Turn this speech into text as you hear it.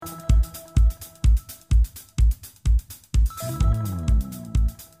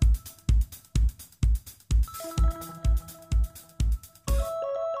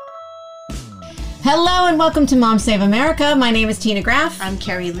Hello and welcome to Mom Save America. My name is Tina Graf. I'm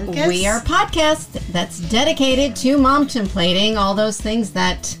Kerry Lucas. We are a podcast that's dedicated to momtemplating, all those things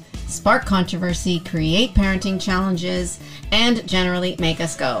that spark controversy, create parenting challenges, and generally make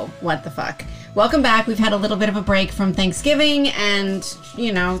us go, what the fuck. Welcome back. We've had a little bit of a break from Thanksgiving and,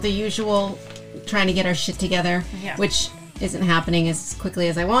 you know, the usual trying to get our shit together, which isn't happening as quickly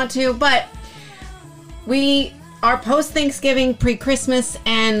as I want to, but we are post-Thanksgiving, pre-Christmas,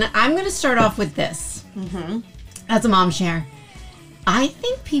 and I'm going to start off with this. As a mom share, I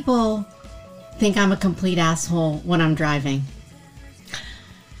think people think I'm a complete asshole when I'm driving.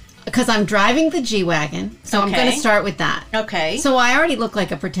 Because I'm driving the G-Wagon, so I'm going to start with that. Okay. So I already look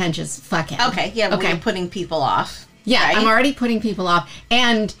like a pretentious fuckhead. Okay, yeah, okay. You're putting people off. Yeah, right? I'm already putting people off.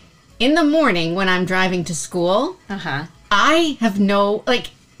 And in the morning when I'm driving to school, I have no,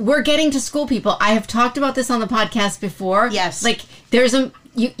 like, we're getting to school, people. I have talked about this on the podcast before. Yes. Like, there's a,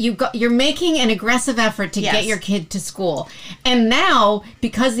 you're making an aggressive effort to get your kid to school. And now,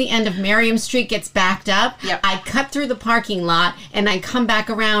 because the end of Merriam Street gets backed up, I cut through the parking lot and I come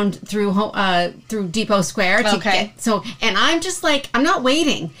back around through Depot Square to get, so, and I'm just like, I'm not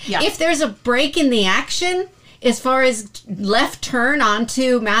waiting. If there's a break in the action, as far as left turn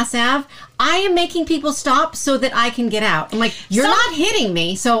onto Mass Ave, I am making people stop so that I can get out. I'm like, you're not hitting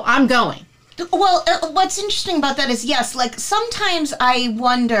me, so I'm going. Well, what's interesting about that is, yes, like sometimes I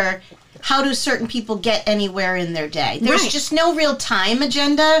wonder, how do certain people get anywhere in their day? There's just no real time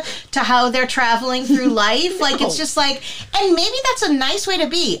agenda to how they're traveling through life. Like, it's just like, and maybe that's a nice way to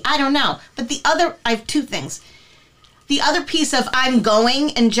be. I don't know. But I have two things. The other piece of I'm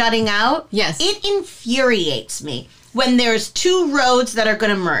going and jutting out, it infuriates me when there's two roads that are going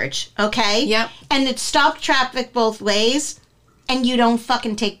to merge, okay? Yep. And it's stopped traffic both ways, and you don't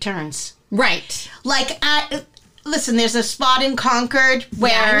fucking take turns. Right. Like, listen, there's a spot in Concord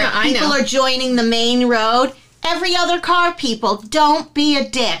where people are joining the main road. Every other car, people, don't be a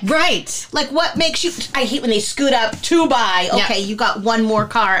dick. Right. Like, what makes you... I hate when they scoot up two by. Okay, you got one more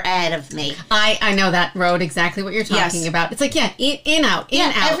car ahead of me. I know that road, exactly what you're talking about. It's like, in, out.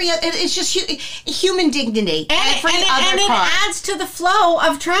 It's just human dignity. And it adds to the flow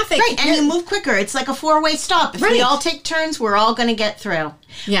of traffic. Right, and you move quicker. It's like a four-way stop. If we all take turns, we're all going to get through.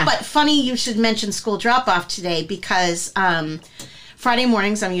 Yeah. But funny you should mention school drop-off today because... Friday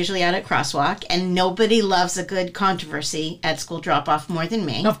mornings, I'm usually out at Crosswalk, and nobody loves a good controversy at school drop-off more than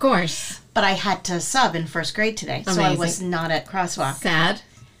me. Of course. But I had to sub in first grade today, so I was not at Crosswalk. Sad.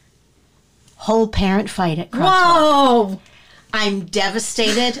 Whole parent fight at Crosswalk. Whoa! I'm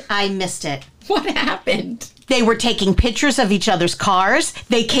devastated. I missed it. What happened? They were taking pictures of each other's cars.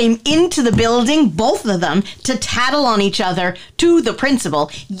 They came into the building, both of them, to tattle on each other to the principal,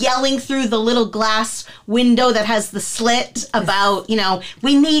 yelling through the little glass window that has the slit about, you know,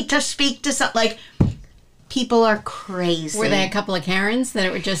 we need to speak to some, like, people are crazy. Were they a couple of Karens that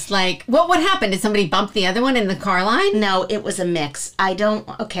were just like, what happened? Did somebody bump the other one in the car line? No, it was a mix. I'm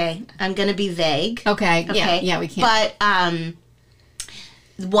going to be vague. Okay. Yeah, we can't. But,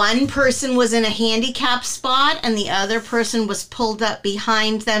 one person was in a handicap spot and the other person was pulled up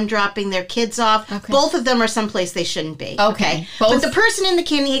behind them, dropping their kids off. Okay. Both of them are someplace they shouldn't be. Okay. But the person in the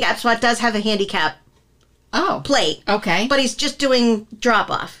handicap spot does have a handicap plate. Okay. But he's just doing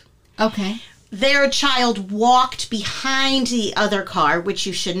drop-off. Okay. Their child walked behind the other car, which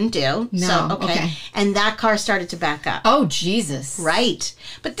you shouldn't do. No. So, okay. And that car started to back up. Oh, Jesus. Right.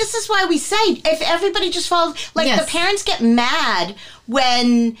 But this is why we say, if everybody just follows, like the parents get mad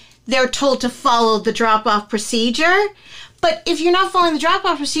when they're told to follow the drop-off procedure. But if you're not following the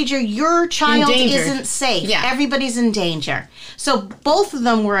drop-off procedure, your child isn't safe. Yeah. Everybody's in danger. So both of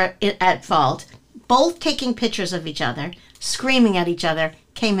them were at fault, both taking pictures of each other, screaming at each other,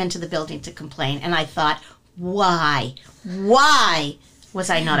 came into the building to complain. And I thought, why was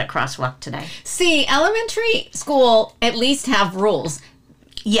I not at Crosswalk today? See, elementary school at least have rules.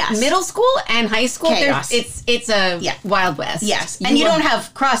 Yes. Middle school and high school, chaos. It's a Wild West. Yes. And you don't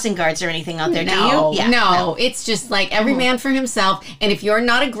have crossing guards or anything out there, do you? Yeah, no. It's just like every man for himself. And if you're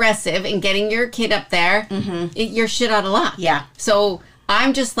not aggressive in getting your kid up there, you're shit out of luck. Yeah. So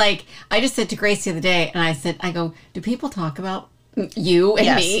I'm just like, I just said to Grace the other day, and I go, do people talk about you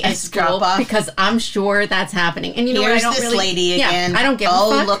and me at school? Because I'm sure that's happening. And you know, here's this lady again. I don't give a fuck.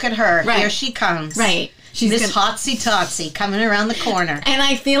 Oh, look at her. Right. Here she comes. Right. She's Miss Hotsy Totsy coming around the corner. And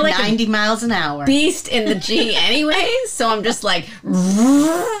I feel like 90 miles an hour. Beast in the G anyways. So I'm just like,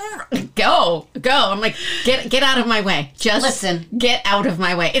 go. I'm like, get out of my way. Just listen. Get out of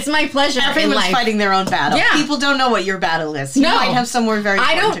my way. It's my pleasure in life. Everyone's fighting their own battle. Yeah. People don't know what your battle is. You might have somewhere very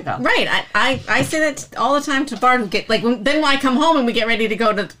important to go. Right. I say that all the time to Bart. Then when I come home and we get ready to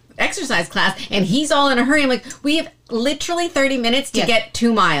go to exercise class, and he's all in a hurry. I'm like, we have literally 30 minutes to get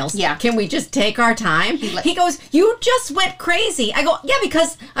 2 miles. Yeah. Can we just take our time? He goes, you just went crazy. I go, yeah,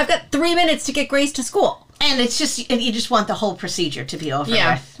 because I've got 3 minutes to get Grace to school. And it's just, you just want the whole procedure to be over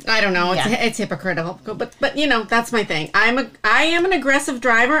with. I don't know. It's hypocritical. But you know, that's my thing. I am an aggressive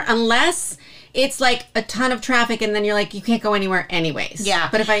driver unless it's like a ton of traffic and then you're like, you can't go anywhere anyways. Yeah.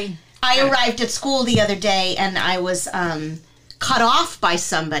 But if I arrived at school the other day and I was cut off by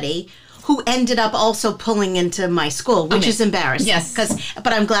somebody who ended up also pulling into my school, which is embarrassing. Yes. But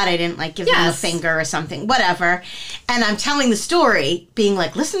I'm glad I didn't give them a finger or something, whatever. And I'm telling the story, being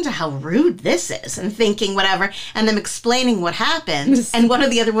like, listen to how rude this is, and thinking whatever. And I'm explaining what happened. And one of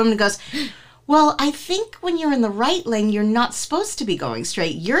the other women goes, well, I think when you're in the right lane, you're not supposed to be going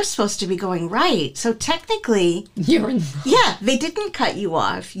straight. You're supposed to be going right. So technically, they didn't cut you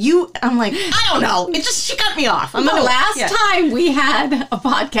off. I'm like, I don't know. She cut me off. The last time we had a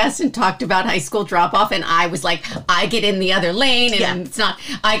podcast and talked about high school drop-off, and I was like, I get in the other lane, and it's not.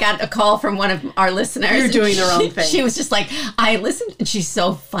 I got a call from one of our listeners. You're doing the wrong thing. She was just like, I listened, and she's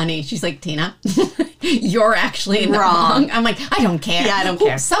so funny. She's like, Tina, you're actually in the wrong. I'm like, I don't care. Yeah, I don't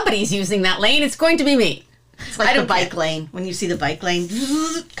care. Somebody's using that lane. It's going to be me. It's like the bike lane. When you see the bike lane,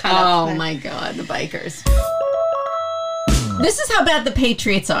 oh my God, the bikers. This is how bad the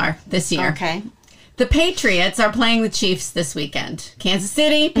Patriots are this year. Okay. The Patriots are playing the Chiefs this weekend. Kansas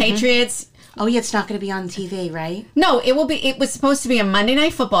City, Patriots. Oh, yeah, it's not going to be on TV, right? No, it will be. It was supposed to be a Monday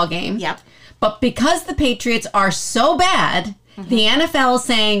Night Football game. Yep. But because the Patriots are so bad, the NFL is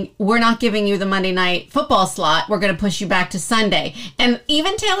saying, we're not giving you the Monday Night Football slot. We're going to push you back to Sunday. And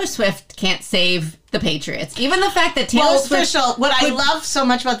even Taylor Swift can't save the Patriots. Even the fact that Taylor Swift... First of all, what I love so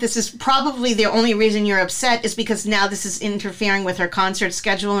much about this is probably the only reason you're upset is because now this is interfering with her concert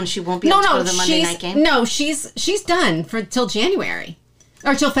schedule and she won't be able to go to the Monday night game? No, she's done till January.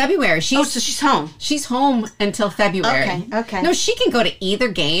 Or till February. So she's home. She's home until February. Okay. No, she can go to either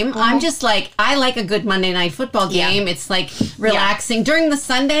game. I'm just like, I like a good Monday Night Football game. It's like relaxing. Yeah. During the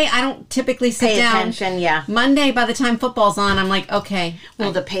Sunday, I don't typically sit down. Attention, Monday, by the time football's on, I'm like, okay.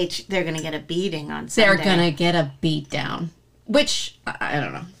 Well, they're going to get a beating on Sunday. They're going to get a beat down. Which, I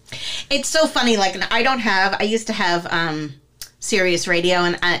don't know. It's so funny. Like, I used to have Sirius Radio,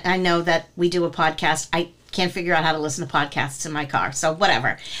 and I know that we do a podcast. I can't figure out how to listen to podcasts in my car, so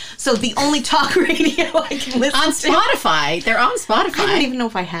whatever. So the only talk radio I can listen on Spotify. They're on Spotify. I don't even know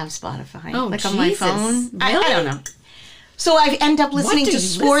if I have Spotify. Oh, on Jesus. My phone. Really? I don't know. So I end up listening to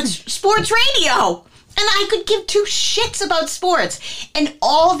sports radio, and I could give two shits about sports, and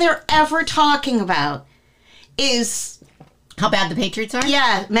all they're ever talking about is how bad the Patriots are?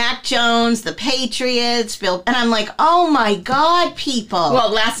 Yeah, Mac Jones, the Patriots, Bill. And I'm like, oh my God, people.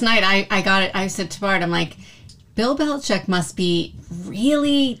 Well, last night I got it. I said to Bart, I'm like, Bill Belichick must be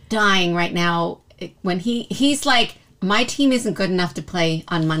really dying right now when he's like, my team isn't good enough to play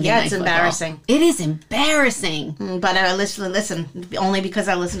on Monday Night Football. Yeah, it's embarrassing. It is embarrassing. But listen, only because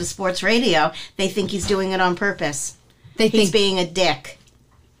I listen to sports radio, they think he's doing it on purpose. He's being a dick.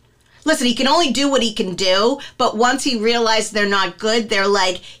 Listen, he can only do what he can do, but once he realized they're not good, they're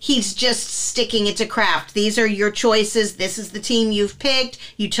like, he's just sticking it to craft. These are your choices. This is the team you've picked.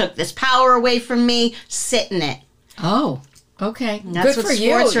 You took this power away from me. Sit in it. Oh, okay. That's good what for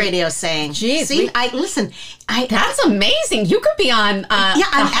sports you. radio's saying. Jeez. See, that's amazing. You could be on... I'm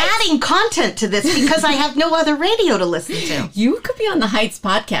adding content to this because I have no other radio to listen to. You could be on the Heights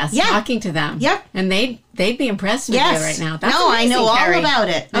podcast talking to them. Yep. And they'd be impressed with you right now. That's amazing, I know Carrie. all about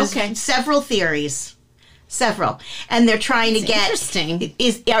it. There's okay. several theories. And they're trying to get... Interesting.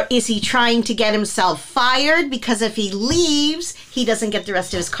 Is he trying to get himself fired? Because if he leaves, he doesn't get the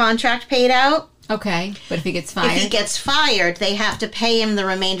rest of his contract paid out. Okay, but if he gets fired? If he gets fired, they have to pay him the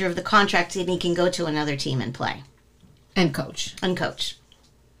remainder of the contract and he can go to another team and play. And coach.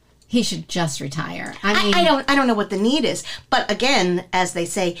 He should just retire. I mean, I don't know what the need is. But again, as they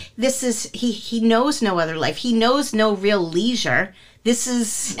say, this is he knows no other life. He knows no real leisure. This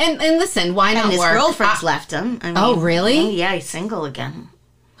is And listen, why not and his work? girlfriend's left him. I mean, oh, really? Oh, yeah, he's single again.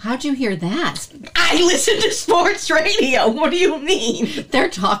 How'd you hear that? I listen to sports radio. What do you mean? They're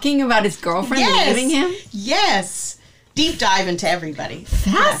talking about his girlfriend leaving him? Yes. Deep dive into everybody.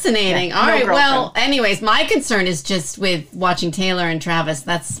 Fascinating. Yeah. All No right. girlfriend. Well, anyways, my concern is just with watching Taylor and Travis.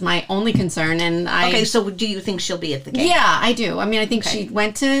 That's my only concern. And Okay, so do you think she'll be at the game? Yeah, I do. I mean, I think she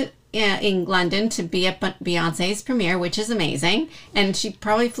went to in London to be at Beyonce's premiere, which is amazing. And she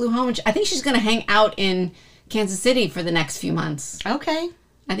probably flew home. I think she's going to hang out in Kansas City for the next few months. Okay.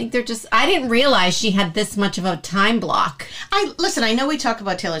 I think they're just... I didn't realize she had this much of a time block. Listen, I know we talk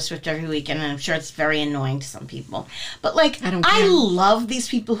about Taylor Swift every weekend, and I'm sure it's very annoying to some people. But, like, I love these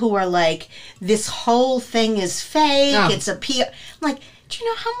people who are like, this whole thing is fake. Oh. It's a PR. I'm like, do you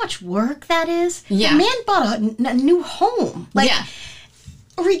know how much work that is? Yeah. The man bought a new home. Like, yeah.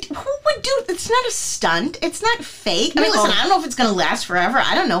 Who would do... It's not a stunt. It's not fake. I mean, listen, I don't know if it's going to last forever.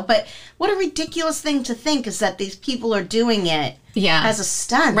 I don't know. But what a ridiculous thing to think is that these people are doing it as a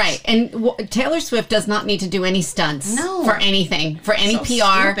stunt. Right. And Taylor Swift does not need to do any stunts for anything, for any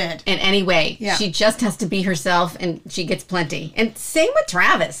PR stupid. In any way. Yeah. She just has to be herself, and she gets plenty. And same with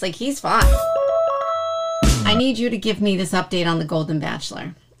Travis. Like, he's fine. I need you to give me this update on the Golden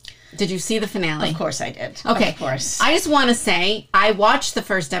Bachelor. Did you see the finale? Of course I did. Okay. Of course. I just want to say, I watched the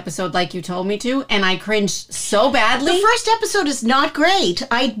first episode like you told me to, and I cringed so badly. The first episode is not great.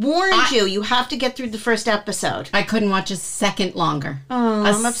 I warned you. You have to get through the first episode. I couldn't watch a second longer. Oh,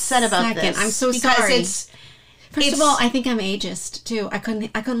 I'm upset about this. I'm so sorry. First of all, I think I'm ageist too. I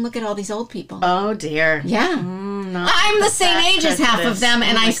couldn't look at all these old people. Oh dear. Yeah. I'm the same age as half of them,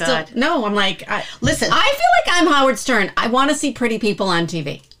 and I still I'm like, listen. I feel like I'm Howard Stern. I want to see pretty people on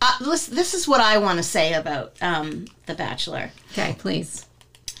TV. Listen, this is what I want to say about The Bachelor. Okay, please.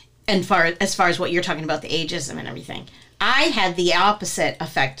 And as far as what you're talking about, the ageism and everything, I had the opposite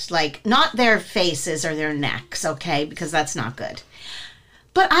effect. Like, not their faces or their necks, okay, because that's not good.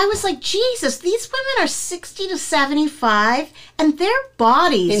 But I was like, Jesus, these women are 60 to 75, and their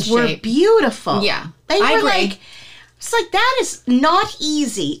bodies were beautiful. Yeah, they were agree. like, it's like, that is not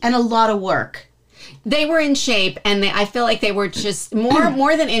easy and a lot of work. They were in shape, and I feel like they were just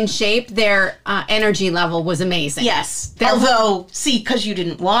more than in shape. Their energy level was amazing. Yes. Although, see, because you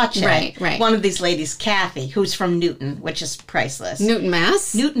didn't watch it. Right. One of these ladies, Kathy, who's from Newton, which is priceless. Newton,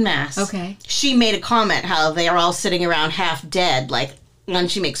 Mass? Newton, Mass. Okay. She made a comment how they are all sitting around half dead, like, and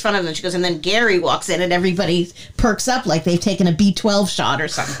she makes fun of them. She goes, and then Gary walks in and everybody perks up like they've taken a B12 shot or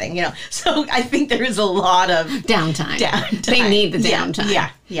something, you know. So I think there is a lot of downtime. They need the downtime.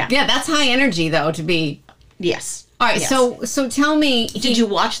 Yeah. That's high energy, though, to be. Yes. All right. Yes. So tell me. Did you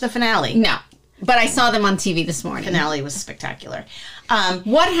watch the finale? No, but I saw them on TV this morning. The finale was spectacular.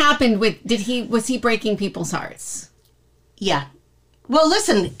 What happened with? Was he breaking people's hearts? Yeah. Well,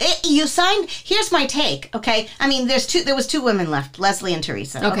 listen, you signed... Here's my take, okay? I mean, there was two women left, Leslie and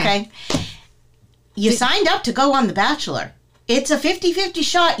Teresa, okay? You signed up to go on The Bachelor. It's a 50-50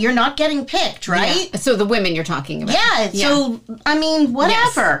 shot. You're not getting picked, right? Yeah. So the women you're talking about. Yeah, so, I mean,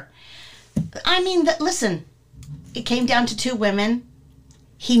 whatever. Yes. I mean, listen, it came down to two women.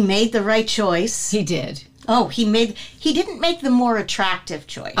 He made the right choice. He did. Oh, he didn't make the more attractive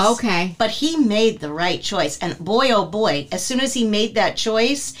choice. Okay. But he made the right choice. And boy, oh boy, as soon as he made that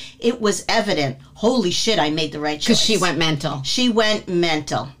choice, it was evident. Holy shit, I made the right choice. Because she went mental. She went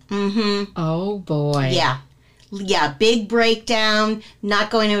mental. Mm-hmm. Oh, boy. Yeah, big breakdown, not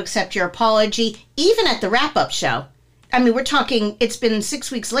going to accept your apology, even at the wrap-up show. I mean, we're talking, it's been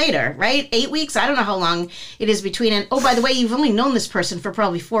 6 weeks later, right? 8 weeks? I don't know how long it is between. And, oh, by the way, you've only known this person for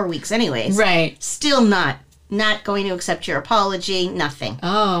probably 4 weeks anyways. Right. Still not going to accept your apology, nothing.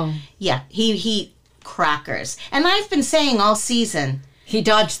 Oh. Yeah, he crackers. And I've been saying all season. He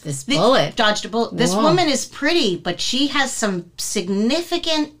dodged this bullet. Dodged a bullet. This woman is pretty, but she has some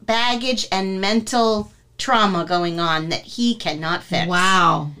significant baggage and mental trauma going on that he cannot fix.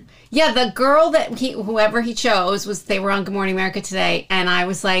 Wow. Yeah, the girl that whoever he chose they were on Good Morning America today, and I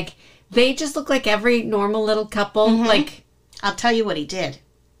was like, they just look like every normal little couple. Mm-hmm. Like, I'll tell you what he did.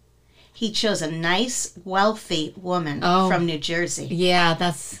 He chose a nice, wealthy woman from New Jersey. Yeah,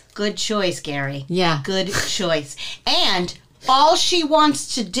 that's good choice, Gary. Yeah, good choice. And all she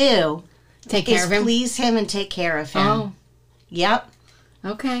wants to do is please him and take care of him. Oh, yep.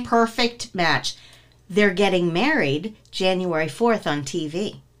 Okay. Perfect match. They're getting married January 4th on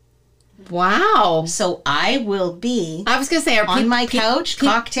TV. Wow. So I will be I was going to say on my couch,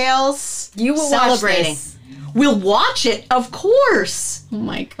 cocktails, you will celebrating. Watch this. We'll watch it, of course. Oh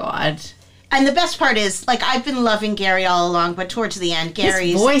my God. And the best part is, like, I've been loving Gary all along, but towards the end,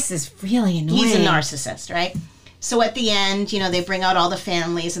 Gary's voice is really annoying. He's a narcissist, right? So at the end, you know, they bring out all the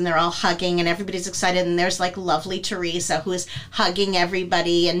families and they're all hugging and everybody's excited. And there's like lovely Teresa who is hugging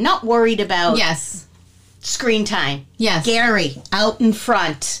everybody and not worried about screen time. Yes. Gary out in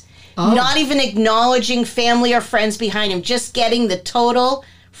front. Not even acknowledging family or friends behind him, just getting the total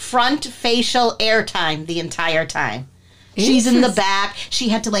front facial airtime the entire time. She's in the back. She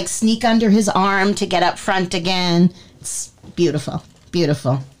had to like sneak under his arm to get up front again. It's beautiful.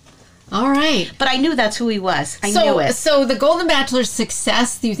 Beautiful. All right. But I knew that's who he was. I knew it. So the Golden Bachelor's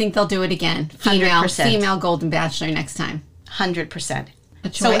success, do you think they'll do it again? 100%. Female Golden Bachelor next time. 100%. A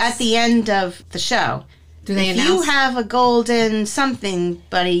choice? So at the end of the show, do they if announce? you have a golden something,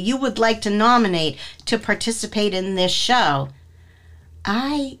 buddy, you would like to nominate to participate in this show,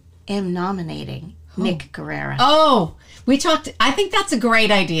 I am nominating Nick Guerrera. Oh, we talked. I think that's a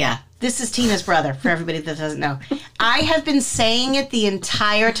great idea. This is Tina's brother, for everybody that doesn't know. I have been saying it the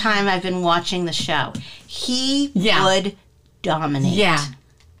entire time I've been watching the show. He would dominate. Yeah.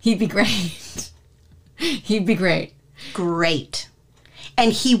 He'd be great. He'd be great. Great.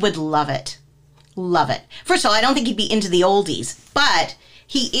 And he would love it. Love it. First of all, I don't think he'd be into the oldies, but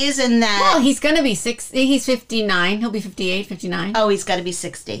he is in that. Well, he's going to be 60. He's 59. He'll be 58, 59. Oh, he's got to be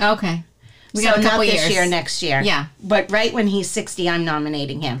 60. Okay. We got a couple not this years. year, next year. Yeah. But right when he's 60, I'm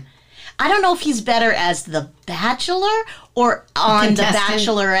nominating him. I don't know if he's better as the Bachelor or on the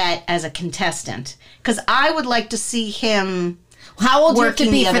Bachelorette as a contestant. Because I would like to see him. How old do you have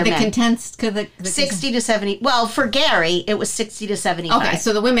to be for the men. contestant? 60 to 70. Well, for Gary, it was 60 to 75. Okay,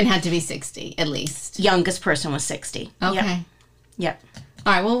 so the women had to be 60 at least. Youngest person was 60. Okay. Yep.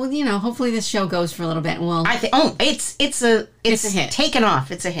 All right. Well, you know, hopefully this show goes for a little bit, and we'll. I think. Oh, it's a hit. Taken off.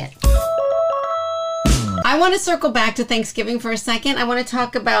 It's a hit. I want to circle back to Thanksgiving for a second. I want to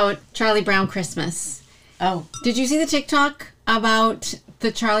talk about Charlie Brown Christmas. Oh. Did you see the TikTok about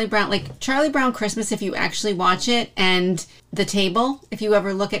the Charlie Brown Christmas, if you actually watch it, and the table, if you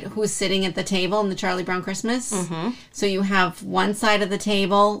ever look at who's sitting at the table in the Charlie Brown Christmas? Mm-hmm. So you have one side of the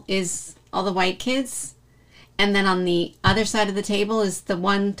table is all the white kids, and then on the other side of the table is the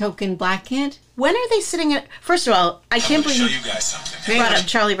one token black kid. When are they sitting at... First of all, I can't believe you guys something. you brought up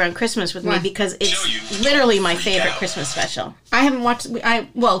Charlie Brown Christmas with me because it's literally my favorite Christmas special. I haven't watched... Christmas,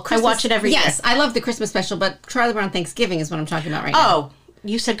 I watch it every year. Yes, I love the Christmas special, but Charlie Brown Thanksgiving is what I'm talking about right now. Oh,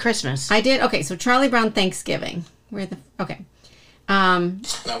 you said Christmas. I did? Okay, so Charlie Brown Thanksgiving. Okay. Now,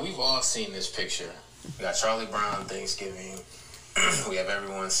 we've all seen this picture. We got Charlie Brown Thanksgiving. We have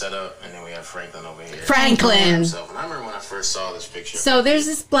everyone set up, and then we have Franklin over here. Franklin. And I remember when I first saw this picture. So there's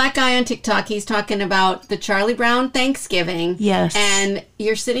this black guy on TikTok. He's talking about the Charlie Brown Thanksgiving. Yes. And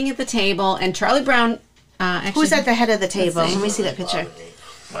you're sitting at the table, and Charlie Brown... Who's at the head of the table? Let me see that picture.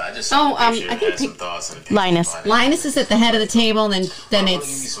 But I just saw the picture I think some thoughts on the Linus. Linus is at the head of the table, and then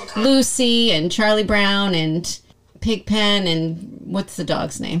it's Lucy and Charlie Brown and Pigpen and what's the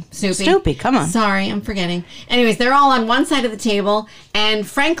dog's name? Snoopy. Snoopy, come on. Sorry, I'm forgetting. Anyways, they're all on one side of the table, and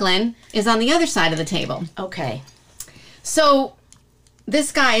Franklin is on the other side of the table. Okay. So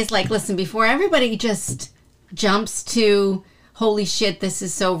this guy is like, listen, before everybody just jumps to, holy shit, this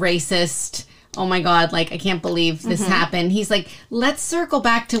is so racist. Oh my God, like, I can't believe this happened. He's like, let's circle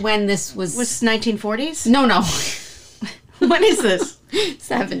back to when this was... Was 1940s? No. When is this?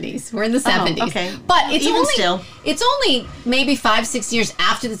 70s. We're in the 70s. Okay. But it's Even only still. It's only maybe 5-6 years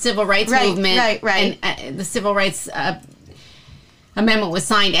after the civil rights movement. Right. And the civil rights amendment was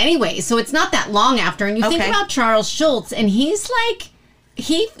signed anyway. So it's not that long after. And you think about Charles Schultz, and he's like,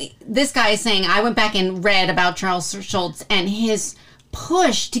 this guy is saying, I went back and read about Charles Schultz and his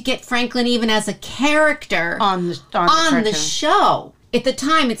push to get Franklin even as a character on the show. At the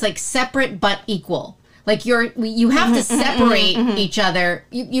time, it's like separate but equal. Like you have to separate each other.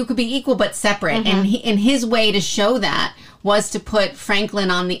 You could be equal but separate. And his way to show that was to put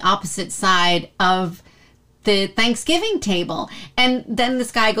Franklin on the opposite side of the Thanksgiving table. And then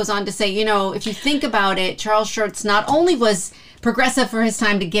this guy goes on to say, you know, if you think about it, Charles Schultz not only was progressive for his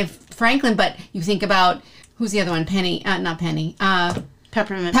time to give Franklin, but you think about, who's the other one? Peppermint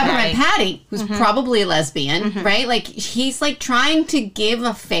Patty, who's probably a lesbian, right? Like, he's like trying to give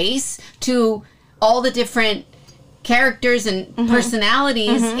a face to all the different characters and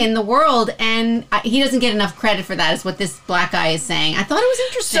personalities in the world, and he doesn't get enough credit for that, is what this black guy is saying. I thought it was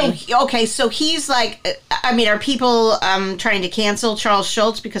interesting. So he's like, I mean, are people trying to cancel Charles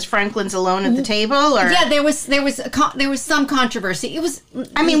Schultz because Franklin's alone at the table? Or Yeah, there was some controversy. It was.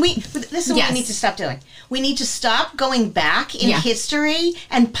 I mean, this is what we need to stop doing. We need to stop going back in history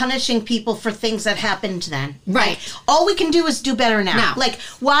and punishing people for things that happened then. Right. Like, all we can do is do better now. Like,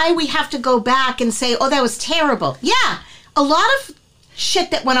 why we have to go back and say, oh, that was terrible. Yeah, a lot of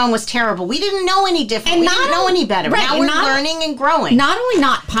shit that went on was terrible. We didn't know any different. We didn't know any better. Right. Now we're learning and growing. Not only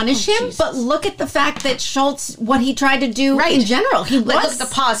not punish him, but look at the fact that Schultz, what he tried to do in general. Look at the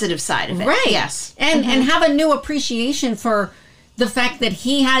positive side of it. Right. Yes. And have a new appreciation for the fact that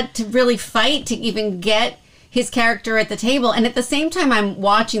he had to really fight to even get his character at the table. And at the same time I'm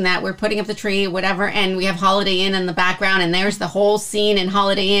watching that, we're putting up the tree, whatever, and we have Holiday Inn in the background, and there's the whole scene in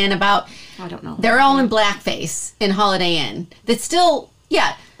Holiday Inn about... I don't know. They're all in blackface in Holiday Inn. That's still...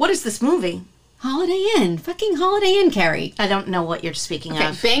 Yeah. What is this movie? Holiday Inn. Fucking Holiday Inn, Carrie. I don't know what you're speaking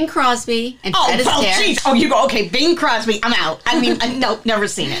of. Bing Crosby and Fred Astaire. Jeez. Oh, you go, okay, Bing Crosby, I'm out. I mean, nope, never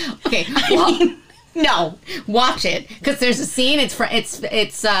seen it. Okay, no. Watch it, because there's a scene, it's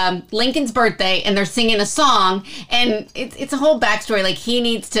Lincoln's birthday, and they're singing a song, and it's a whole backstory. Like, he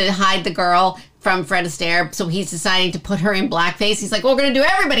needs to hide the girl from Fred Astaire, so he's deciding to put her in blackface. He's like, we're going to do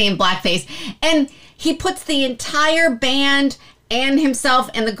everybody in blackface. And he puts the entire band and himself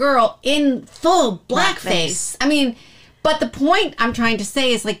and the girl in full blackface. I mean, but the point I'm trying to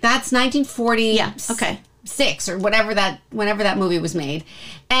say is, like, that's 1940. Yeah, okay. 6 or whenever that movie was made.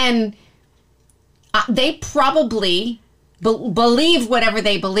 And they probably believe whatever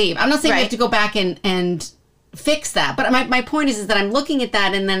they believe. I'm not saying you have to go back and fix that. But my point is that I'm looking at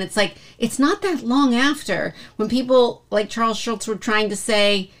that, and then it's like, it's not that long after when people like Charles Schultz were trying to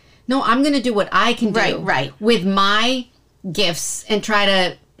say, no, I'm going to do what I can do with my gifts and try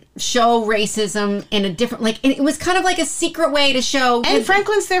to show racism in a different, like, it was kind of like a secret way to show. And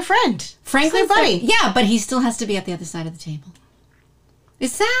Franklin's their friend. Franklin's their buddy. Yeah, but he still has to be at the other side of the table.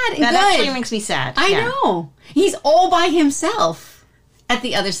 It's sad and that good. That actually makes me sad. I know. He's all by himself at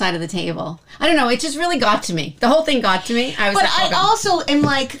the other side of the table. I don't know. It just really got to me. The whole thing got to me. But I also am,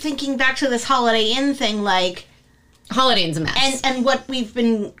 like, thinking back to this Holiday Inn thing, like... Holiday Inn's a mess. And what we've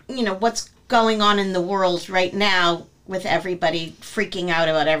been, what's going on in the world right now with everybody freaking out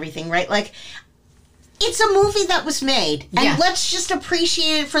about everything, right? Like, it's a movie that was made. And let's just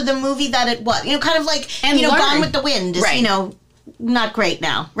appreciate it for the movie that it was. Kind of like, Gone with the Wind is, not great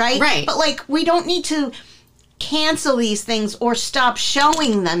now, right? Right. But, like, we don't need to cancel these things or stop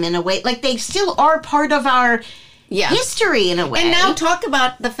showing them in a way. Like, they still are part of our history in a way. And now talk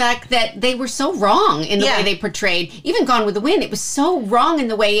about the fact that they were so wrong in the way they portrayed, even Gone with the Wind, it was so wrong in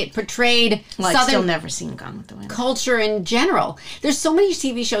the way it portrayed Southern... I've still never seen Gone with the Wind. Culture in general. There's so many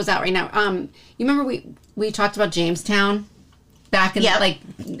TV shows out right now. You remember we talked about Jamestown? Back in, like,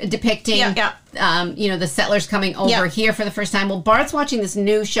 depicting, the settlers coming over here for the first time. Well, Bart's watching this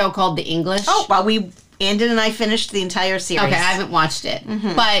new show called The English. Oh, well, Andon and I finished the entire series. Okay, I haven't watched it.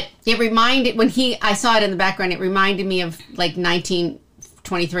 Mm-hmm. But it reminded, I saw it in the background, it reminded me of, like,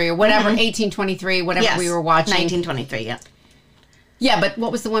 1923 or whatever, 1823, whatever we were watching. 1923, yeah. Yeah, but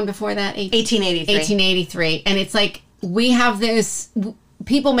what was the one before that? 1883. 1883. And it's like, we have this,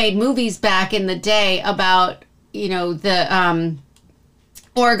 people made movies back in the day about... the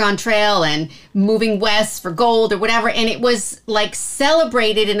Oregon Trail and moving west for gold or whatever, and it was, like,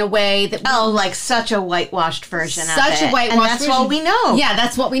 celebrated in a way that... like such a whitewashed version of it. Such a whitewashed version. And that's what we know. Yeah,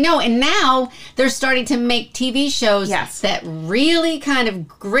 that's what we know. And now they're starting to make TV shows that really kind of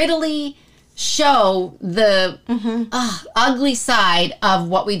grittily show the ugly side of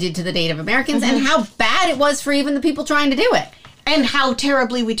what we did to the Native Americans and how bad it was for even the people trying to do it. And how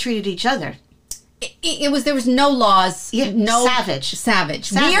terribly we treated each other. There was no laws. No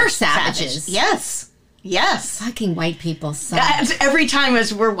Savage. We are savages. Yes. Fucking white people suck. Every time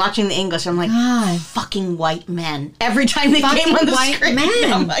as we're watching the English, I'm like, fucking white men. Every time they came on the screen,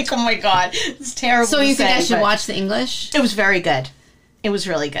 I'm like, oh my God, it's terrible. So you think I should watch the English? It was very good. It was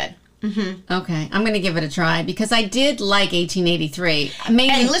really good. Mm-hmm. Okay, I'm going to give it a try because I did like 1883.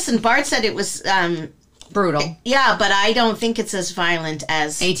 And listen, Bart said it was... brutal. Yeah, but I don't think it's as violent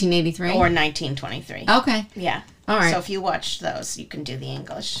as 1883 or 1923. Okay. Yeah. All right. So if you watch those, you can do the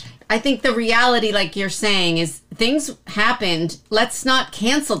English. I think the reality, like you're saying, is things happened. Let's not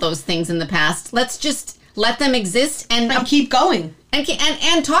cancel those things in the past. Let's just let them exist and keep going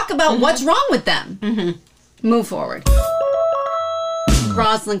and talk about what's wrong with them. Mm-hmm. Move forward.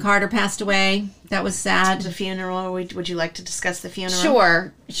 Rosalind Carter passed away. That was sad. The funeral. Would you like to discuss the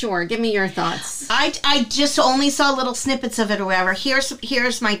funeral? Sure. Give me your thoughts. I just only saw little snippets of it or whatever.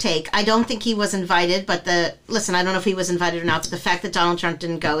 Here's my take. I don't think he was invited, but listen, I don't know if he was invited or not, but the fact that Donald Trump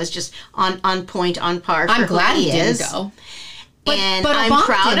didn't go is just on point, on par. I'm glad he didn't go. But I'm Obama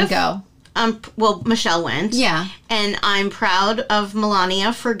proud didn't go. Well, Michelle went. Yeah. And I'm proud of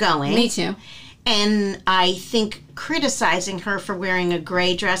Melania for going. Me too. And I think criticizing her for wearing a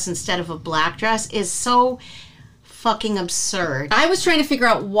gray dress instead of a black dress is so fucking absurd. I was trying to figure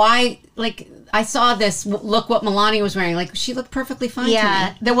out why, like, I saw this, look what Melania was wearing. Like, she looked perfectly fine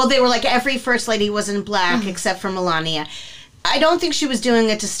to me. Well, they were like, every first lady was in black except for Melania. I don't think she was doing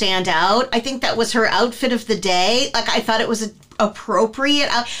it to stand out. I think that was her outfit of the day. Like, I thought it was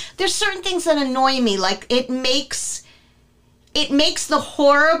appropriate. There's certain things that annoy me. Like, it makes the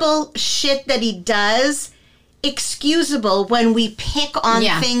horrible shit that he does excusable when we pick on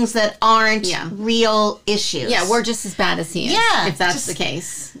things that aren't real issues. Yeah, we're just as bad as he is, if that's the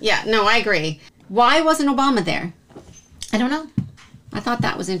case. Yeah, no, I agree. Why wasn't Obama there? I don't know. I thought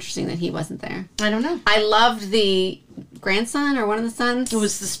that was interesting that he wasn't there. I don't know. I loved the grandson or one of the sons. It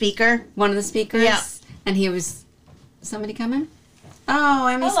was the speaker. One of the speakers. Yeah. And he was... Somebody coming? Oh,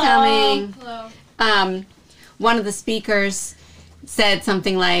 Emmy's Hello. coming. Hello. One of the speakers said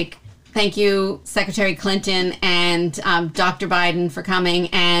something like, thank you, Secretary Clinton and Dr. Biden for coming.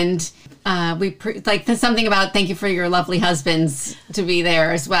 And something about thank you for your lovely husbands to be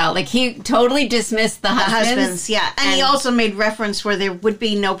there as well. Like, he totally dismissed the husbands. Yeah. And he also made reference where there would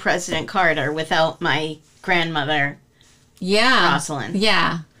be no President Carter without my grandmother, Rosalind.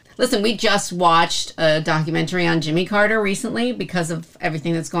 Yeah. Listen, we just watched a documentary on Jimmy Carter recently because of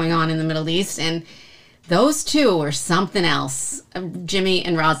everything that's going on in the Middle East, and those two are something else. Jimmy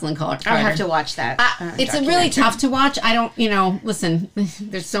and Rosalind Carter. I'll have to watch that. It's really tough to watch. I don't, listen,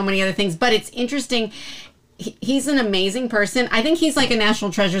 there's so many other things, but it's interesting. He's an amazing person. I think he's like a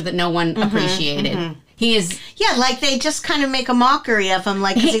national treasure that no one appreciated. Mm-hmm. He is... Yeah, like they just kind of make a mockery of him,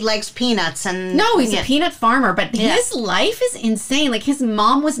 like, because he likes peanuts and... No, he's a peanut farmer, but his life is insane. Like, his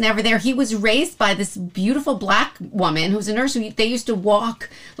mom was never there. He was raised by this beautiful black woman who's a nurse. They used to walk,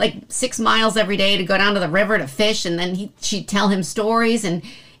 like, 6 miles every day to go down to the river to fish, and then she'd tell him stories, and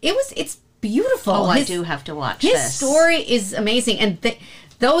it's beautiful. Oh, I do have to watch this. His story is amazing, and...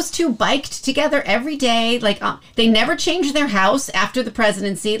 Those two biked together every day. Like, they never changed their house after the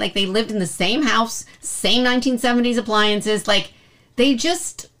presidency. Like, they lived in the same house, same 1970s appliances. Like, they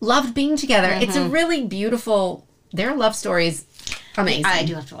just loved being together. Mm-hmm. It's a really beautiful... Their love story is amazing. I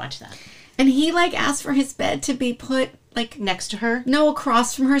do have to watch that. And he, like, asked for his bed to be put, like... Next to her? No,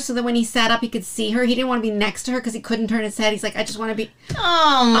 across from her, so that when he sat up, he could see her. He didn't want to be next to her because he couldn't turn his head. He's like, I just want to be...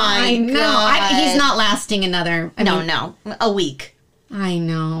 Oh, my God. He's not lasting another... No. A week. I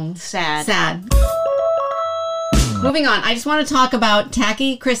know. Sad. Moving on. I just want to talk about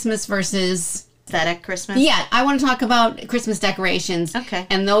tacky Christmas versus... Aesthetic Christmas? Yeah. I want to talk about Christmas decorations. Okay.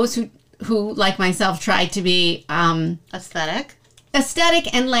 And those who like myself, try to be... Aesthetic?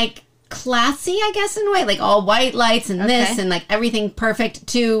 Aesthetic and, like, classy, I guess, in a way. Like, all white lights and this and, like, everything perfect,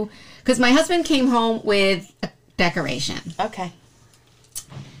 too. Because my husband came home with a decoration. Okay.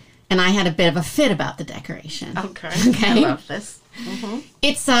 And I had a bit of a fit about the decoration. Okay. I love this. Mm-hmm.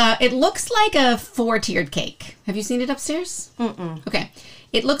 It looks like a 4-tiered cake. Have you seen it upstairs? Mm-mm. Okay.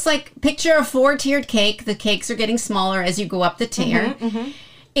 It looks like, picture a 4-tiered cake. The cakes are getting smaller as you go up the tier. Mm-hmm, mm-hmm.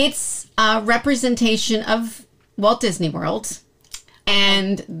 It's a representation of Walt Disney World.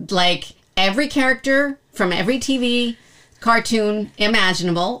 And, like, every character from every TV cartoon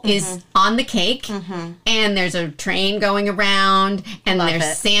imaginable is on the cake. Mm-hmm. And there's a train going around. And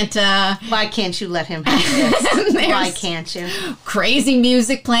there's Santa. Why can't you let him have this? Why can't you? Crazy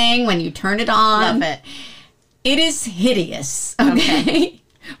music playing when you turn it on. Love it. It is hideous. Okay.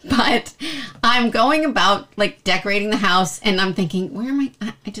 But I'm going about, like, decorating the house, and I'm thinking, where am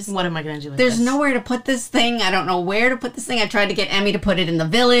I? What am I going to do with There's this? nowhere to put this thing. I don't know where to put this thing. I tried to get Emmy to put it in the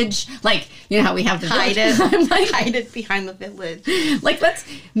village. Like, you know how we have to hide it. I'm like, hide it behind the village. Like,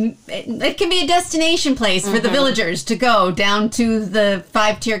 it can be a destination place for the villagers to go down to the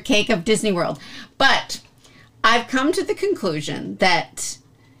 5-tier cake of Disney World. But I've come to the conclusion that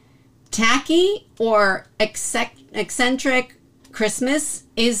tacky or eccentric Christmas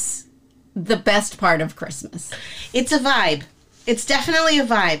is the best part of Christmas. It's a vibe. It's definitely a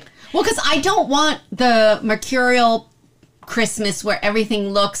vibe. Well, because I don't want the mercurial Christmas where everything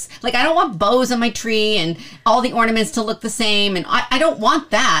looks like, I don't want bows on my tree and all the ornaments to look the same, and I don't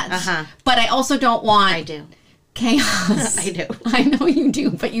want that. But I also don't want I do. Chaos. I do. I know you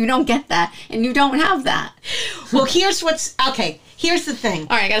do, but you don't get that, and you don't have that. Well, here's the thing.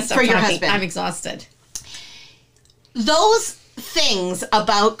 All right, I gotta stop for talking. Your husband. I'm exhausted. Those things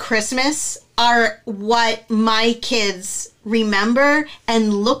about Christmas are what my kids remember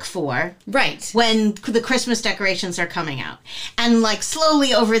and look for. Right. When the Christmas decorations are coming out. And, like,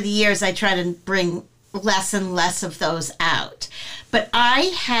 slowly over the years, I try to bring less and less of those out. But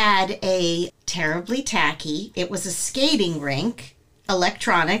I had a terribly tacky, it was a skating rink,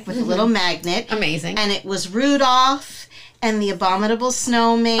 electronic with a little magnet. Amazing. And it was Rudolph and the Abominable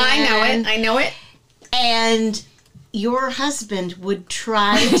Snowman. I know it. And your husband would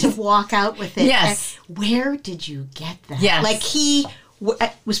try to walk out with it. Yes. And where did you get that? Yes. Like, he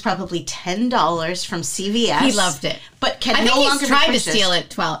was probably $10 from CVS. He loved it. But can I no think longer he's be tried to purchased. steal it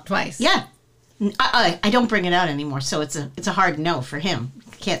twice. Yeah. I don't bring it out anymore, so it's a hard no for him.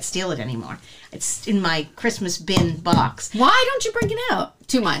 Can't steal it anymore. It's in my Christmas bin box. Why don't you bring it out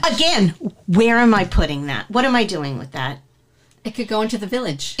too much? Again, where am I putting that? What am I doing with that? It could go into the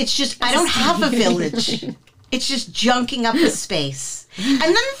village. It's just, I don't have a village. It's just junking up the space. And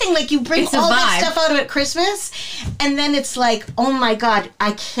then the thing, like, you bring It's a all that vibe. stuff out at Christmas, and then it's like, oh my God,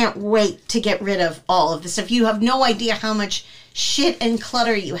 I can't wait to get rid of all of this stuff. You have no idea how much shit and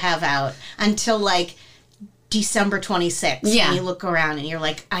clutter you have out until, like, December 26th. Yeah. And you look around and you're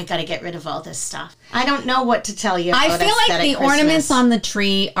like, I got to get rid of all this stuff. I don't know what to tell you about I feel like the aesthetic Christmas. ornaments on the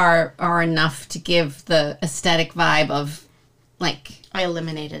tree are enough to give the aesthetic vibe of, like... I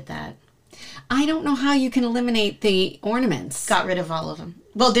eliminated that. I don't know how you can eliminate the ornaments. Got rid of all of them.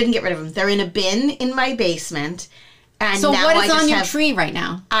 Well, didn't get rid of them. They're in a bin in my basement. And So now what I is just on your have, tree right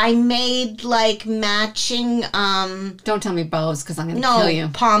now? I made like matching, Don't tell me bows because I'm going to kill you.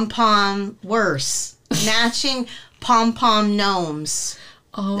 pom-pom, worse. Matching pom-pom gnomes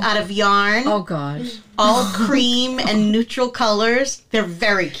out of yarn. Oh, God. All cream and neutral colors. They're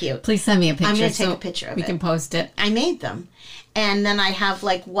very cute. Please send me a picture. I'm going to take a picture of we it. can post it. I made them. And then I have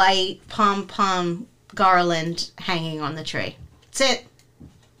like white pom-pom garland hanging on the tree. That's it.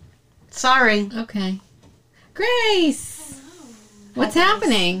 Sorry. Okay. Grace! What's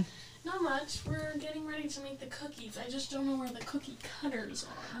happening? Not much. We're getting ready to make the cookies. I just don't know where the cookie cutters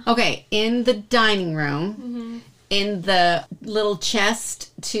are. Okay, in the dining room, in the little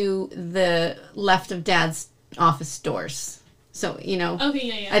chest to the left of Dad's office doors. So, you know,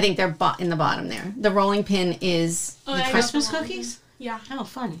 Okay, yeah. I think they're in the bottom there. The rolling pin is... Oh, I got Christmas the wrong cookies? Yeah. Oh,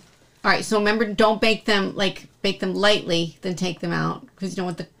 fun. All right, so remember, don't bake them, bake them lightly, then take them out. Because you don't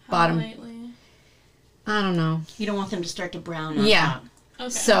want the bottom... Lightly. I don't know. You don't want them to start to brown on Yeah. top. Okay.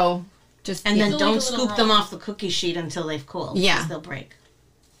 So, just... And then So like don't a little scoop them roll. off the cookie sheet until they've cooled. Yeah. Because they'll break.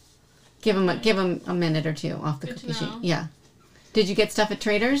 Give them a minute or two off the Good to cookie sheet. know. Yeah. Did you get stuff at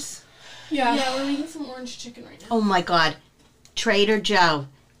Trader's? Yeah, we're making some orange chicken right now. Oh my God. Trader Joe.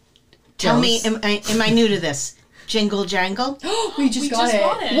 Tell me, Joe's. am I new to this? Jingle Jangle? We just got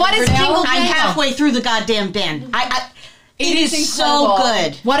it. What is Riverdale? Jingle I'm Jangle? halfway through the goddamn bin. It is is so incredible.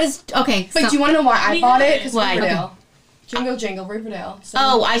 good. What is... Okay, Wait, so- do you want to know why I We bought got it? it. Because Why? Riverdale. Jingle Jangle, Riverdale. So.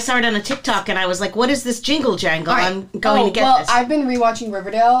 Oh, I saw it on a TikTok and I was like, what is this Jingle Jangle? All right. I'm going to get well, this. I've been rewatching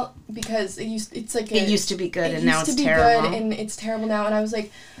Riverdale because it's like It used to be good it and now used it's to be terrible. good and it's terrible now. And I was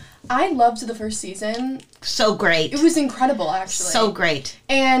like, I loved the first season. So great. It was incredible, actually. So great.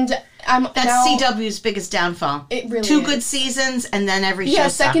 And I'm That's now, CW's biggest downfall. It really Two is. good seasons and then every show Yeah,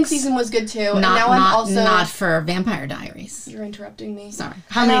 second sucks. season was good too. and Not, now not, I'm also not for Vampire Diaries. You're interrupting me. Sorry.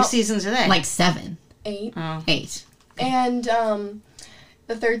 How many Now- seasons are they? Like 7, 8. 8. And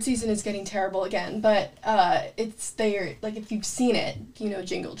the third season is getting terrible again, but it's there. Like if you've seen it, you know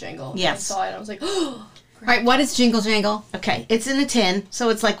Jingle Jangle. Yes. I saw it. And I was like, oh. All right, what is Jingle Jangle? Okay, it's in a tin, so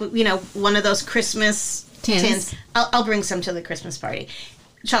it's like, you know, one of those Christmas Tins. I'll bring some to the Christmas party.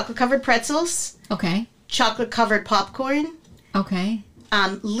 Chocolate-covered pretzels, Okay. chocolate-covered popcorn, Okay.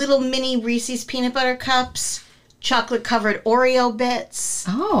 little mini Reese's peanut butter cups, chocolate-covered Oreo bits,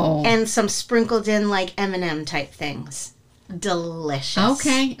 Oh. and some sprinkled in, like, M&M type things. Delicious.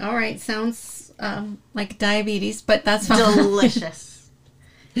 Okay. All right. Sounds like diabetes, but that's fine. Delicious.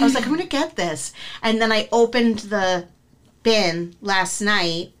 I was like, I'm going to get this. And then I opened the bin last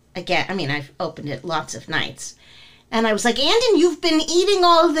night. Again, I mean, I've opened it lots of nights. And I was like, Andon, you've been eating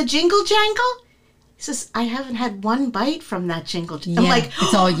all of the Jingle Jangle? He says, I haven't had one bite from that Jingle Jangle. Yeah, I'm like,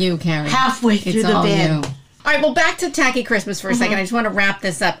 it's all you, Carrie. halfway through It's the all bin. you. All right, well, back to Tacky Christmas for a second. I just want to wrap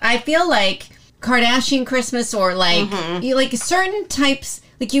this up. I feel like Kardashian Christmas or like you like certain types,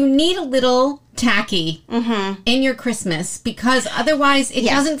 like you need a little tacky in your Christmas because otherwise it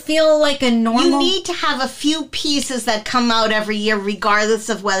Yes. doesn't feel like a normal. You need to have a few pieces that come out every year, regardless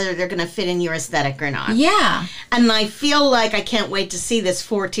of whether they're going to fit in your aesthetic or not. Yeah. And I feel like I can't wait to see this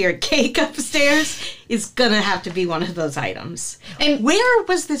 4-tiered cake upstairs. It's going to have to be one of those items. And Where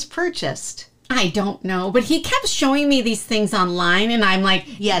was this purchased? I don't know, but he kept showing me these things online, and I'm like,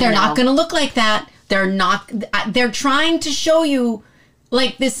 Yeah, they're no. not going to look like that. They're not. They're trying to show you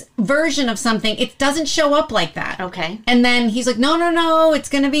like this version of something. It doesn't show up like that. Okay. And then he's like, no, it's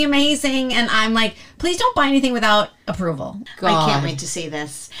going to be amazing. And I'm like, please don't buy anything without approval. I can't wait to see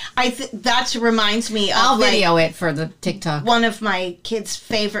this. That reminds me of I'll like, video it for the TikTok. one of my kids'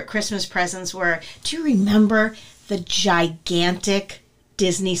 favorite Christmas presents were, do you remember the gigantic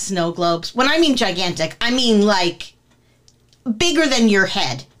Disney snow globes? When I mean gigantic, I mean like bigger than your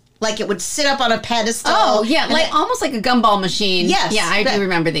head. Like it would sit up on a pedestal. Oh, yeah, and like it- almost like a gumball machine. Yes, Yeah, I that- do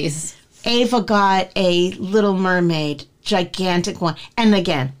remember these. Ava got a Little Mermaid, gigantic one. And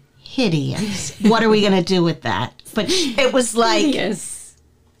again, hideous. What are we going to do with that? But it was like, Yes.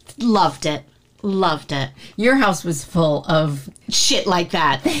 loved it. Loved it. Your house was full of Shit like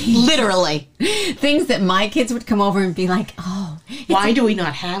that. Literally. things that my kids would come over and be like, oh, Why do we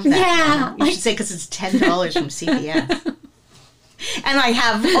not have that? Yeah. You should say because it's $10 from CVS. And I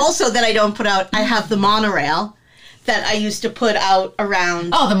have, also that I don't put out, I have the monorail that I used to put out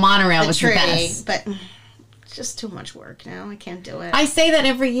around Oh, the monorail was tree. the best. But it's just too much work now. I can't do it. I say that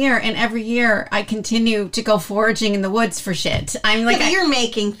every year, and every year I continue to go foraging in the woods for shit. I'm like, But you're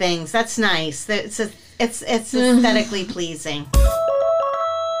making things. That's nice. It's aesthetically pleasing.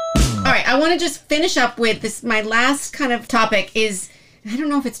 all right, I want to just finish up with this. My last kind of topic is, I don't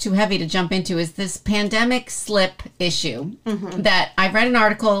know if it's too heavy to jump into, is this pandemic slip issue that I read an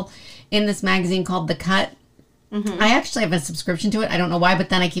article in this magazine called The Cut. I actually have a subscription to it. I don't know why, but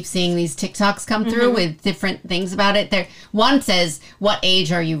then I keep seeing these TikToks come through with different things about it. There, one says, what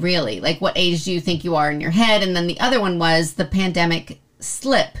age are you really? Like, what age do you think you are in your head? And then the other one was the pandemic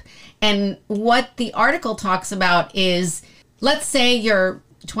slip. And what the article talks about is, let's say you're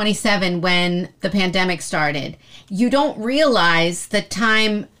 27 when the pandemic started. You don't realize the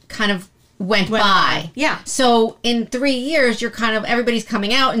time kind of went by. Yeah. So in 3 years, you're kind of, everybody's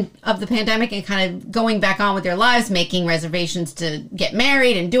coming out of the pandemic and kind of going back on with their lives, making reservations to get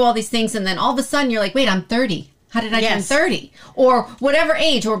married and do all these things. And then all of a sudden you're like, wait, I'm 30. How did I turn 30? Or whatever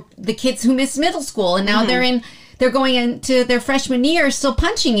age, or the kids who missed middle school and now they're going into their freshman year still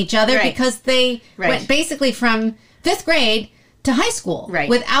punching each other because they went basically from 5th grade to high school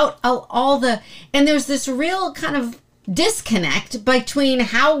without all the, and there's this real kind of disconnect between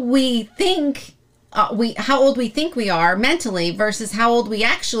how we think how old we think we are mentally versus how old we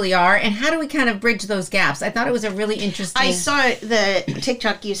actually are, and how do we kind of bridge those gaps. I thought it was a really interesting. I saw the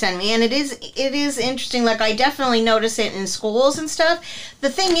TikTok you sent me, and it is interesting. Like, I definitely notice it in schools and stuff. The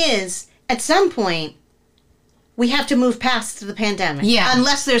thing is, at some point, we have to move past the pandemic. Yeah.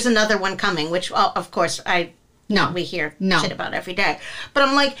 Unless there's another one coming, which, well, of course, we hear shit about every day. But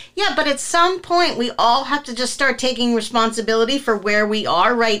I'm like, yeah, but at some point we all have to just start taking responsibility for where we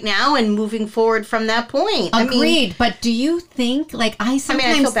are right now and moving forward from that point. Agreed. But do you think, like, I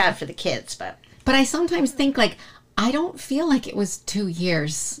feel bad for the kids, but I sometimes think, like, I don't feel like it was 2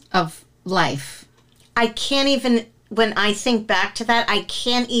 years of life. I can't even, when I think back to that, I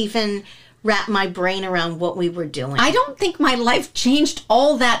can't even wrap my brain around what we were doing. I don't think my life changed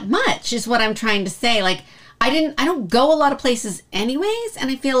all that much, is what I'm trying to say. Like, I don't go a lot of places anyways, and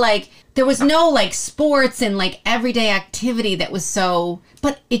I feel like there was no, like, sports and, like, everyday activity that was so,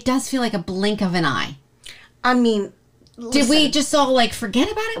 but it does feel like a blink of an eye. I mean, did we just all, like,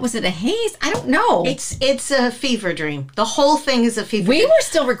 forget about it? Was it a haze? I don't know. It's a fever dream. The whole thing is a fever dream. We were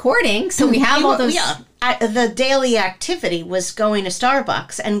still recording, so we have all those. Yeah. The daily activity was going to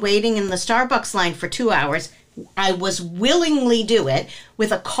Starbucks and waiting in the Starbucks line for 2 hours. I was willingly do it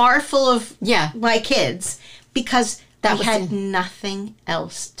with a car full of my kids because we had nothing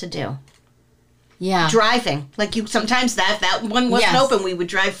else to do. Yeah. Driving. Like, sometimes that one wasn't open. We would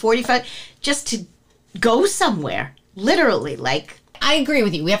drive 45 just to go somewhere. Literally, like. I agree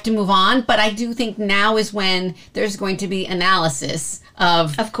with you. We have to move on, but I do think now is when there's going to be analysis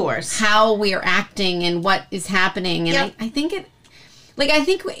of course, how we are acting and what is happening. And I think it, like, I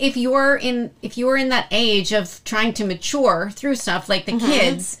think if you're in that age of trying to mature through stuff, like the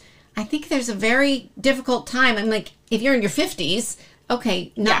kids, I think there's a very difficult time. I'm like, if you're in your 50s,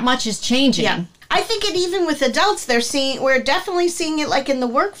 okay, not much is changing. Yeah. I think it, even with adults, we're definitely seeing it, like, in the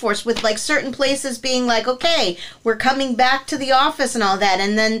workforce, with, like, certain places being like, okay, we're coming back to the office and all that.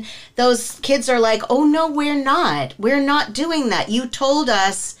 And then those kids are like, oh, no, we're not. We're not doing that. You told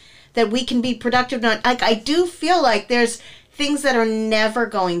us that we can be productive. Like, I do feel like there's things that are never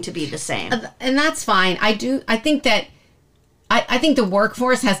going to be the same. And that's fine. I think that I think the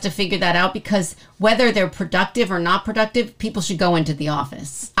workforce has to figure that out, because whether they're productive or not productive, people should go into the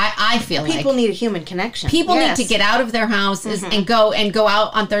office. I feel like people need a human connection. People need to get out of their houses and go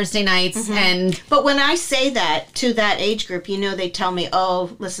out on Thursday nights. But when I say that to that age group, they tell me,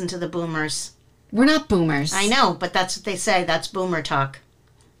 "Oh, listen to the boomers." We're not boomers. I know, but that's what they say. That's boomer talk.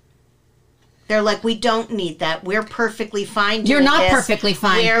 They're like, we don't need that. We're perfectly fine doing You're not this. perfectly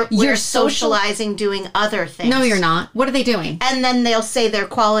fine. We're socializing, doing other things. No, you're not. What are they doing? And then they'll say their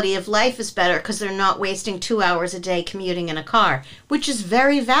quality of life is better because they're not wasting 2 hours a day commuting in a car, which is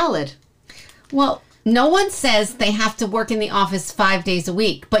very valid. Well, no one says they have to work in the office 5 days a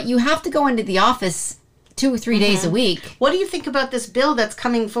week, but you have to go into the office 2 or 3 days a week. What do you think about this bill that's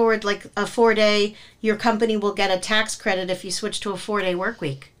coming forward, like a 4-day, your company will get a tax credit if you switch to a 4-day work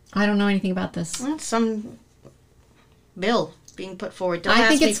week? I don't know anything about this. Well, some bill being put forward. Don't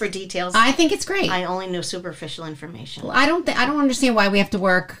ask me for details. I think it's great. I only know superficial information. Well, I don't understand why we have to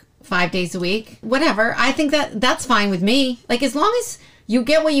work 5 days a week. Whatever. I think that's fine with me. Like, as long as You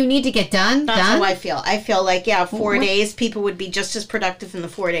get what you need to get done. That's how I feel. I feel like, 4 days, people would be just as productive in the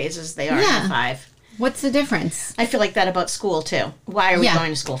 4 days as they are in the 5. What's the difference? I feel like that about school, too. Why are we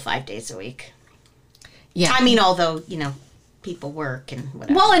going to school 5 days a week? Yeah. I mean, although, people work and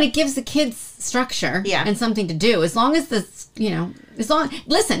whatever. Well, and it gives the kids structure and something to do. As long as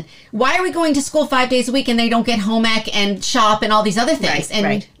listen, why are we going to school 5 days a week and they don't get home ec and shop and all these other things?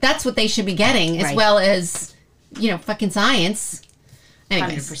 And that's what they should be getting, as well as, fucking science.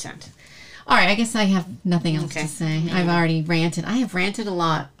 Anyways. 100%. All right, I guess I have nothing else to say. I've already ranted. I have ranted a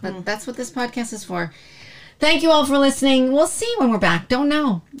lot, but that's what this podcast is for. Thank you all for listening. We'll see when we're back. Don't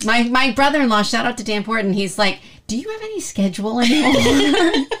know. My brother-in-law, shout out to Dan Porton, he's like, do you have any schedule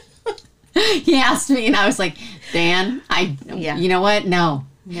anymore? He asked me, and I was like, Dan, you know what? No.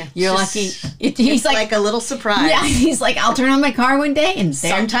 Yeah, you're lucky. He's like a little surprise. Yeah, he's like, I'll turn on my car one day, and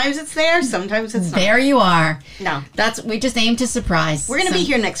sometimes it's there, sometimes it's not. There you are. No. We just aim to surprise. We're going to be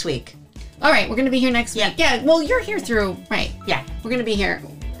here next week. All right, we're going to be here next week. Yeah, well, you're here through, right. Yeah. We're going to be here,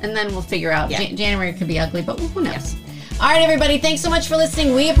 and then we'll figure out. Yeah. January could be ugly, but who knows? Yeah. All right, everybody, thanks so much for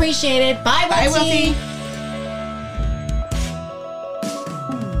listening. We appreciate it. Bye, Wilty.